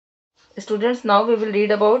Students, now we will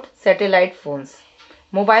read about satellite phones.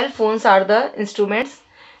 Mobile phones are the instruments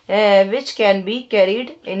which can be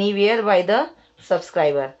carried anywhere by the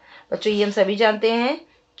subscriber. बच्चों, ये हम सभी जानते हैं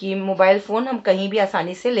कि मोबाइल फ़ोन हम कहीं भी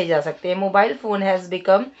आसानी से ले जा सकते हैं. Mobile phone has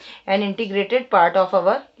become an integrated part of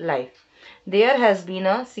our life. There has been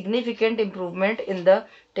a significant improvement in the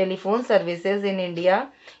telephone services in India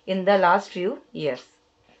in the last few years.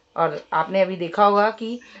 और आपने अभी देखा होगा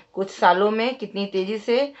कि कुछ सालों में कितनी तेज़ी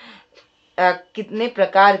से कितने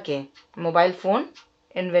प्रकार के मोबाइल फ़ोन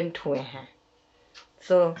इन्वेंट हुए हैं.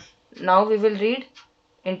 So now we will read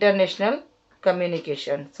internet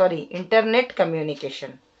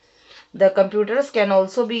communication. The computers can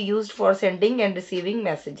also be used for sending and receiving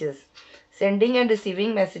messages,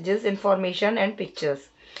 information and pictures.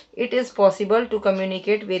 It is possible to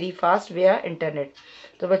communicate very fast via internet.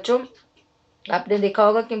 तो बच्चों, आपने देखा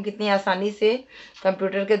होगा कि हम कितनी आसानी से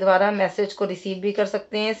कंप्यूटर के द्वारा मैसेज को रिसीव भी कर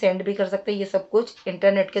सकते हैं, सेंड भी कर सकते हैं. ये सब कुछ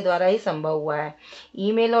इंटरनेट के द्वारा ही संभव हुआ है.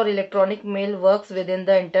 ईमेल और electronic mail works with in the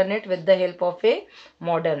internet with the help of a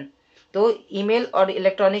modern. तो ईमेल और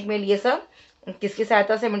इलेक्ट्रॉनिक मेल ये सब किसकी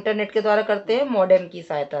सहायता से हम इंटरनेट के द्वारा करते हैं? मॉडर्न की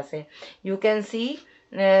सहायता से. You can see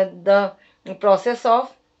the process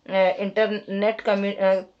of internet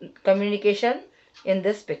communication in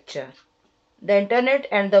this picture. The internet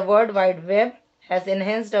and the World Wide Web has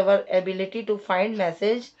enhanced our ability to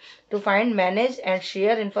manage and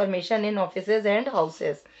share information in offices and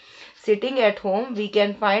houses. Sitting at home, we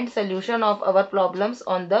can find solution of our problems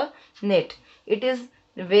on the net. It is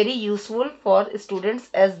very useful for students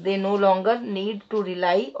as they no longer need to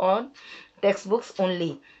rely on textbooks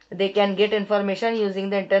only. They can get information using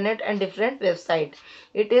the internet and different websites.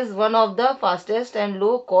 It is one of the fastest and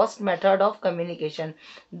low cost method of communication.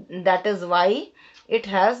 That is why it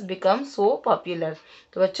has become so popular.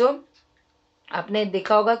 तो बच्चों, आपने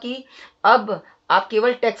देखा होगा कि अब आप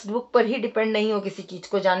केवल text book पर ही डिपेंड नहीं हो किसी चीज़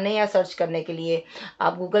को जानने या सर्च करने के लिए.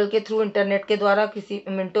 आप गूगल के थ्रू, इंटरनेट के द्वारा किसी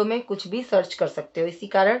मिनटों में कुछ भी सर्च कर सकते हो. इसी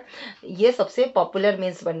कारण ये सबसे पॉपुलर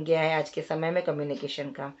मीन्स बन गया है आज के समय में कम्युनिकेशन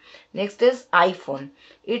का. Next is iPhone.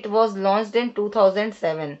 It was launched in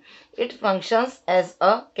 2007. It functions as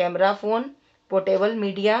a camera phone, portable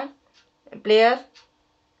media player,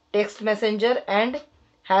 text messenger and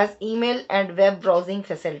has email and web browsing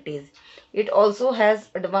facilities. It also has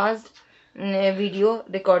advanced video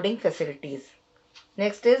recording facilities.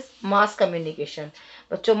 Next is mass communication.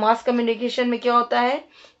 बच्चों, mass communication में क्या होता है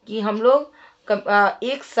कि हम लोग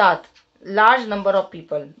एक साथ लार्ज नंबर ऑफ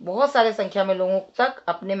पीपल, बहुत सारे संख्या में लोगों तक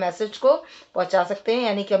अपने मैसेज को पहुंचा सकते हैं,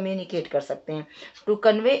 यानी कम्युनिकेट कर सकते हैं. To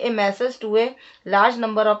convey A message to a large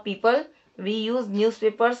number of people we use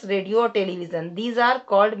newspapers, radio or television. These are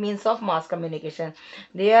called means of mass communication.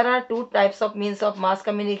 There are two types of means of mass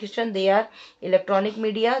communication. They are electronic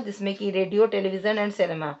media, जिसमें कि radio, television and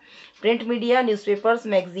cinema. Print media, newspapers,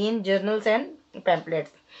 magazine, journals and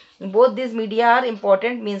pamphlets. Both these media are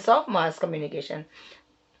important means of mass communication.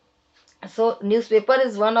 So newspaper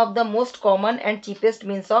is one of the most common and cheapest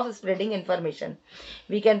means of spreading information.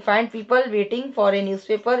 We can find people waiting for a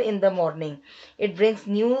newspaper in the morning. It brings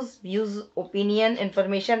news, views, opinion,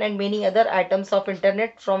 information and many other items of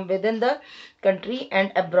internet from within the country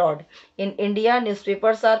and abroad. In India,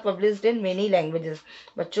 newspapers are published in many languages.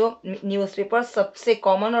 बच्चों, newspaper सबसे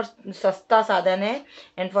common और सस्ता साधन है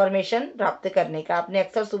information प्राप्त करने का. आपने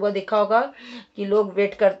अक्सर सुबह देखा होगा कि लोग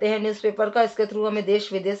वेट करते हैं न्यूज़पेपर का. इसके थ्रू हमें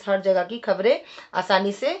देश विदेश हर जगह की खबरें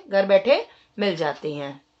आसानी से घर बैठे मिल जाती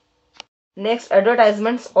हैं. Next,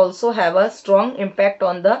 advertisements also have a strong impact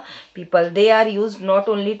on the people. They are used not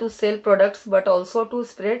only to sell products but also to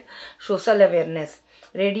spread social awareness.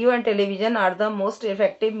 Radio and television are the most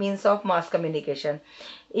effective means of mass communication.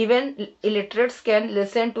 Even illiterates can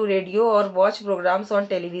listen to radio or watch programs on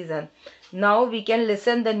television. Now we can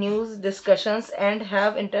listen the news, discussions and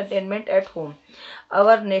have entertainment at home.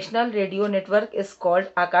 Our national radio network is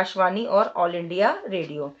called Akashvani or All India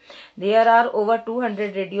Radio. There are over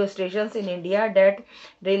 200 radio stations in India that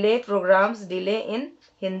relay programs in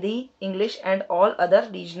Hindi, English and all other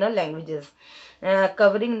regional languages,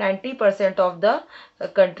 covering 90% of the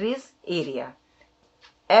country's area.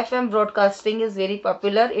 FM broadcasting is very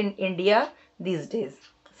popular in India these days.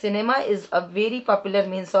 Cinema is a very popular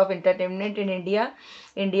means of entertainment in India.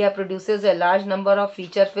 India produces a large number of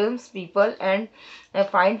feature films. People and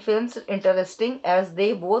find films interesting as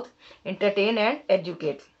they both entertain and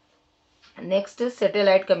educate. Next is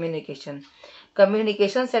satellite communication.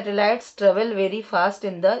 Communication satellites travel very fast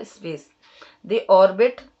in the space. They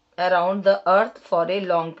orbit around the earth for a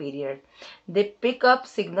long period. They pick up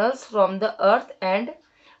signals from the earth and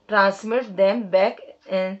transmit them back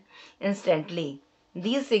instantly.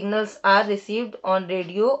 These signals are received on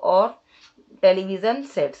radio or television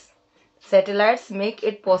sets. Satellites make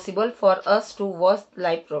it possible for us to watch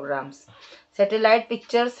live programs. Satellite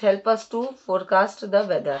pictures help us to forecast the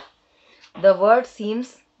weather. The world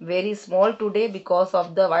seems very small today because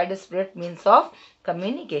of the widespread means of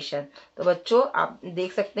communication. तो बच्चों आप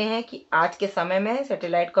देख सकते हैं कि आज के समय में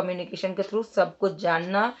सैटेलाइट कम्युनिकेशन के थ्रू सब कुछ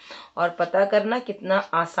जानना और पता करना कितना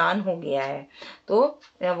आसान हो गया है. तो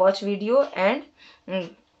watch video and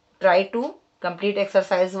try to complete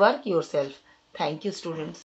exercise work yourself. Thank you, students.